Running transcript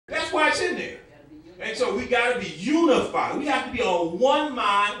it's in there. And so we got to be unified. We have to be on one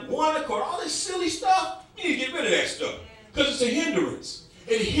mind, one accord. All this silly stuff, we need to get rid of that stuff. Because it's a hindrance.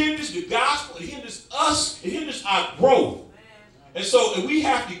 It hinders the gospel. It hinders us. It hinders our growth. And so we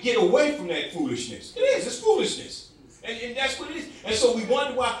have to get away from that foolishness. It is. It's foolishness. And that's what it is. And so we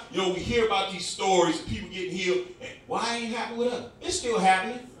wonder why, we hear about these stories of people getting healed. And why ain't it happening with us? It's still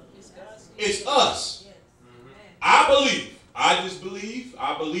happening. It's us. I believe. I just believe.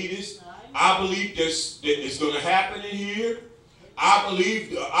 I believe this. I believe that it's going to happen in here. I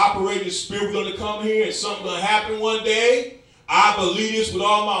believe the operating spirit is going to come here and something's going to happen one day. I believe this with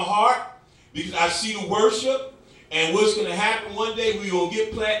all my heart because I see the worship. And what's going to happen one day, we're going to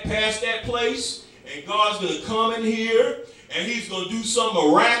get past that place. And God's going to come in here, and he's going to do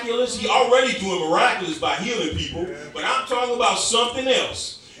something miraculous. He's already doing miraculous by healing people, but I'm talking about something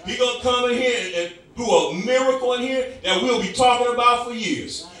else. He's going to come in here and do a miracle in here that we'll be talking about for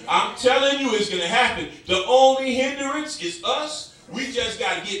years. I'm telling you it's going to happen. The only hindrance is us. We just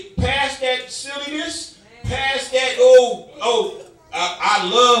got to get past that silliness, past that, I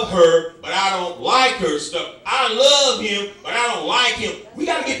love her, but I don't like her stuff. I love him, but I don't like him. We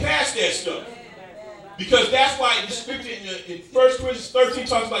got to get past that stuff. Because that's why the scripture in 1 Corinthians 13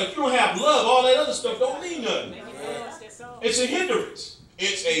 talks about if you don't have love, all that other stuff don't mean nothing. It's a hindrance.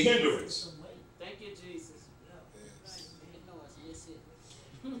 It's a hindrance. Thank you, Jesus.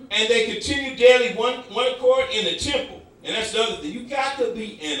 And they continue daily one accord in the temple. And that's the other thing. You got to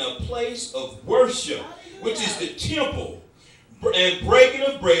be in a place of worship, which is the temple. And breaking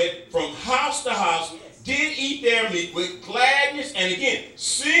of bread from house to house, did eat their meat with gladness and again,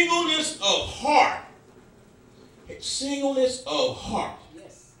 singleness of heart. Singleness of heart.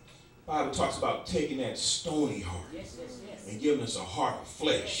 Yes. The Bible talks about taking that stony heart and giving us a heart of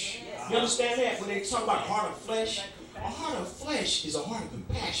flesh. Yes. You understand that? When they talk about heart of flesh, a heart of flesh is a heart of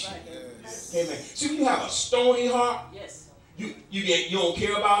compassion. Yes. Amen. See, when you have a stony heart, you don't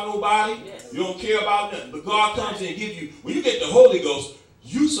care about nobody. Yes. You don't care about nothing. But God comes in and gives you, when you get the Holy Ghost,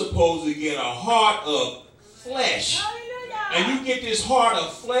 you supposed to get a heart of flesh. And you get this heart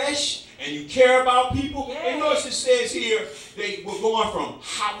of flesh, and you care about people. Yes. And notice it says here, they were going from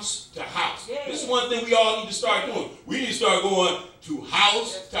house to house. Yes. This is one thing we all need to start doing. We need to start going to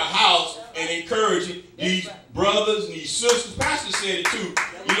house and encouraging these brothers and these sisters. Pastor said it too,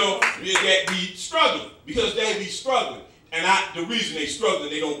 that be struggling, because they be struggling. And the reason they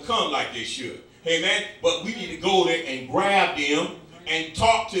struggling, they don't come like they should. Amen. But we need to go there and grab them and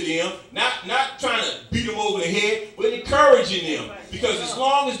talk to them, not trying to beat them over the head, but encouraging them. Because as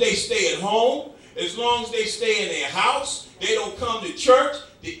long as they stay at home, as long as they stay in their house, they don't come to church,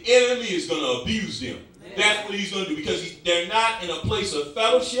 the enemy is going to abuse them. That's what he's going to do, because they're not in a place of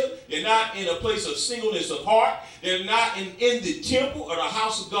fellowship. They're not in a place of singleness of heart. They're not in the temple or the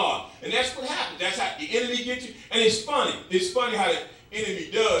house of God. And that's what happens. That's how the enemy gets you. And it's funny. It's funny how the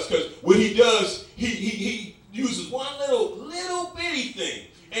enemy does, because what he does, he uses one little bitty thing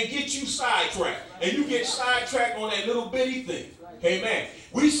and get you sidetracked. And you get sidetracked on that little bitty thing. Amen.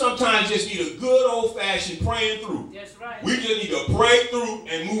 We sometimes just need a good old-fashioned praying through. That's right. We just need to pray through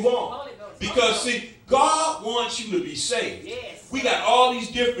and move on. Because, see, God wants you to be saved. Yes. We got all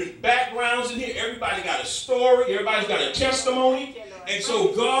these different backgrounds in here. Everybody got a story. Everybody's got a testimony. And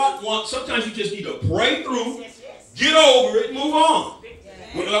so God wants, sometimes you just need to pray through, get over it, move on.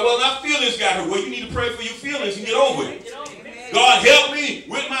 Well, my feelings got hurt. Well, you need to pray for your feelings and get over it. God, help me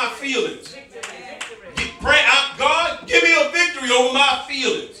with my feelings. Pray out, God, give me a victory over my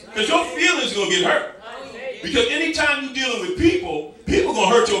feelings. Because your feelings are going to get hurt. Because anytime you're dealing with people, people are going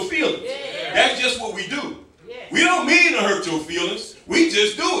to hurt your feelings. That's just what we do. We don't mean to hurt your feelings. We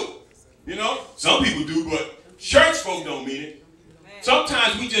just do it. Some people do, but church folk don't mean it.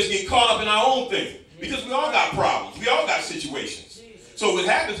 Sometimes we just get caught up in our own thing. Because we all got problems. We all got situations. So what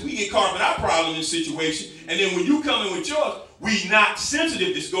happens, we get caught up in our problem and situation, and then when you come in with yours, we not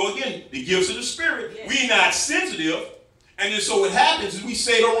sensitive. This go again, the gifts of the Spirit. We not sensitive, and then so what happens is we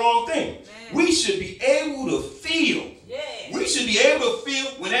say the wrong thing. We should be able to feel. We should be able to feel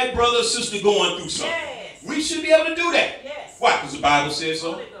when that brother or sister going through something. We should be able to do that. Why? Because the Bible says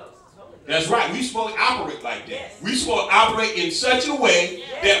so. That's right. We're supposed to operate like that. We're supposed to operate in such a way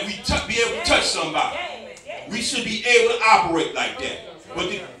that we be able to touch somebody. We should be able to operate like that. But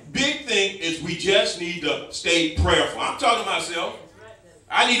the big thing is we just need to stay prayerful. I'm talking to myself.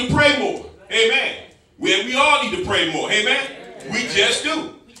 I need to pray more. Amen. We all need to pray more. Amen. We just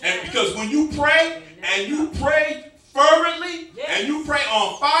do. And because when you pray and you pray fervently and you pray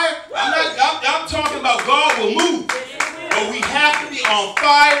on fire, I'm talking about God will move. But we have to be on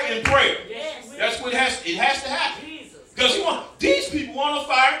fire in prayer. That's what it has to happen. Because these people want on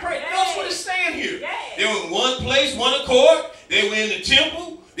fire and pray. They don't saying here. Yes. They were in one place, one accord. They were in the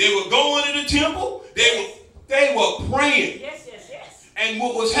temple. They were going to the temple. They were praying. Yes, yes, yes. And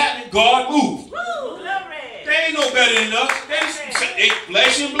what was happening, God moved. Woo, they ain't no better than us. They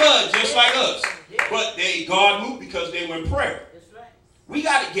flesh and blood, just like us. Yes. But God moved because they were in prayer. That's right. We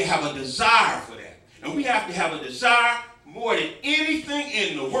got to have a desire for that. And we have to have a desire more than anything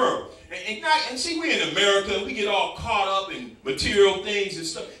in the world. And see, we're in America. We get all caught up in material things and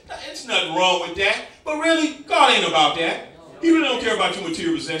stuff. There's nothing wrong with that. But really, God ain't about that. He really don't care about your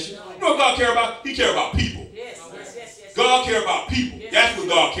material possession. You know what God care about? He care about people. Yes, yes, yes, yes. God care about people. Yes. That's what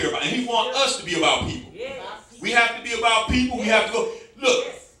God care about. And he wants us to be about people. Yes. We have to be about people. We have to go. Look,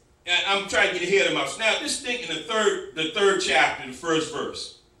 and I'm trying to get ahead of myself. Now, this thing in the third chapter, the first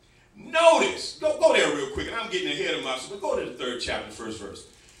verse. Notice, go there real quick. And I'm getting ahead of myself. But go to the third chapter, the first verse.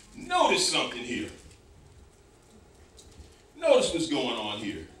 Notice something here. Notice what's going on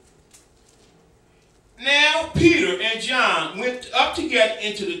here. Now Peter and John went up together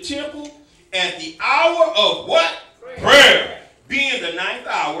into the temple at the hour of what? Prayer. Being the 9th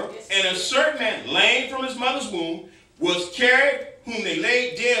hour, and a certain man, lame from his mother's womb, was carried, whom they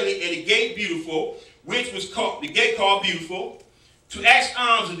laid daily at the gate Beautiful, which was called the gate called Beautiful, to ask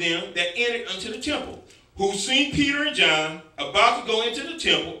alms of them that entered unto the temple, who seen Peter and John about to go into the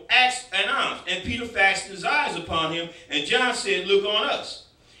temple, asked an alms. And Peter fastened his eyes upon him, and John said, Look on us.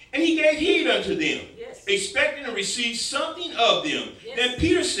 And he gave heed unto them, expecting to receive something of them. Then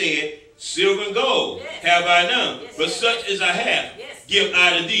Peter said, Silver and gold have I none, but such as I have, give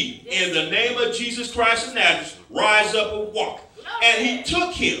I to thee. In the name of Jesus Christ of Nazareth, rise up and walk. And he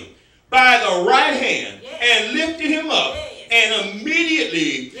took him by the right hand and lifted him up, and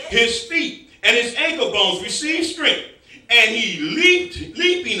immediately his feet and his ankle bones received strength. And he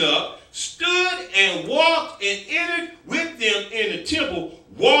leaping up, stood and walked and entered with them in the temple,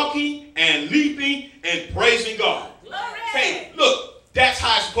 walking and leaping and praising God. Glory. Hey, look, that's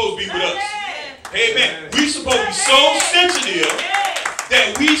how it's supposed to be with us. Amen. We're supposed to be so sensitive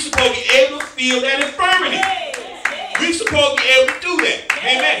that we're supposed to be able to feel that infirmity. We're supposed to be able to do that.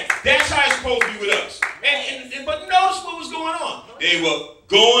 Amen. That's how it's supposed to be with us. But notice what was going on. They were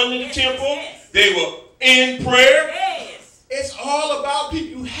going to the temple. They were in prayer. It's all about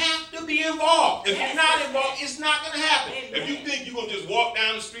people. You have to be involved. If you're not involved, it's not going to happen. If you think you're going to just walk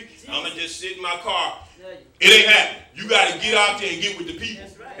down the street, I'm going to just sit in my car, it ain't happening. You got to get out there and get with the people.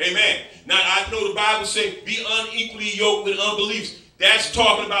 Amen. Now, I know the Bible says, be unequally yoked with unbelievers. That's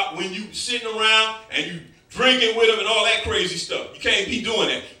talking about when you sitting around and you drinking with them and all that crazy stuff. You can't be doing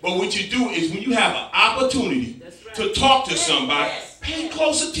that. But what you do is when you have an opportunity to talk to somebody, pay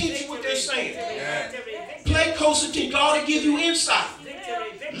close attention to what they're saying. Pay close attention. God will give you insight.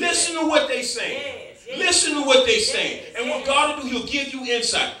 Listen to what they're saying. Listen to what they're saying. And what God will do, he'll give you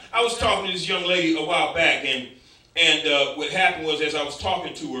insight. I was talking to this young lady a while back, and what happened was as I was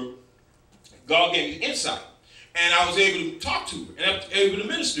talking to her, God gave me insight. And I was able to talk to her, and I was able to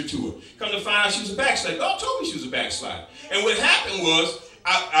minister to her. Come to find out she was a backslider. God told me she was a backslider. And what happened was,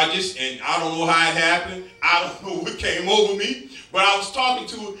 I don't know how it happened. I don't know what came over me. But I was talking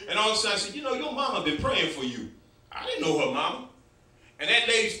to her, and all of a sudden I said, you know, your mama been praying for you. I didn't know her mama. And that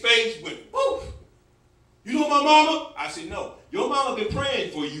lady's face went, woof. You know my mama? I said, no. Your mama been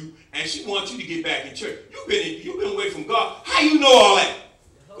praying for you, and she wants you to get back in church. You've been away from God. How you know all that?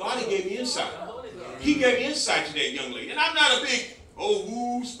 God gave me insight. He gave me insight to that young lady. And I'm not a big,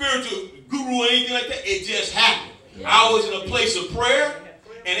 spiritual guru or anything like that. It just happened. I was in a place of prayer,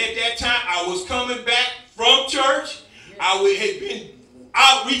 and at that time, I was coming back from church. I had been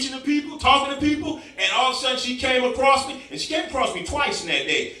outreaching to people, talking to people, and all of a sudden she came across me, and she came across me twice in that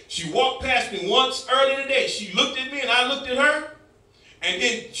day. She walked past me once early in the day. She looked at me, and I looked at her, and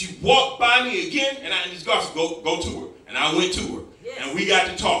then she walked by me again, and I just got to go to her. And I went to her, and we got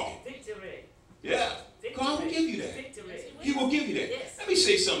to talking. Yeah, God will give you that. He will give you that. Let me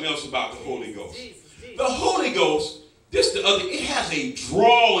say something else about the Holy Ghost. The Holy Ghost, it has a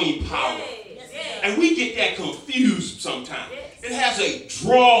drawing power. And we get that confused sometimes. It has a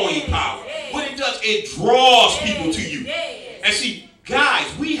drawing power. What it does, it draws people to you. And see,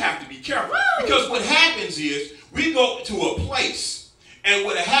 guys, we have to be careful. Because what happens is, we go to a place, and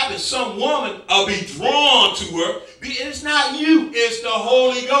what happens, some woman will be drawn to her. And it's not you, it's the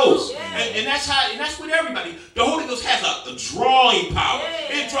Holy Ghost. And that's with everybody. The Holy Ghost has a drawing power.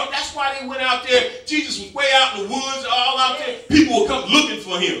 That's why they went out there. Jesus was way out in the woods, all out there. People will come looking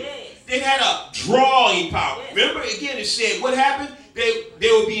for him. It had a drawing power. Remember, again, it said, what happened? They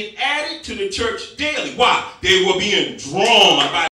were being added to the church daily. Why? They were being drawn by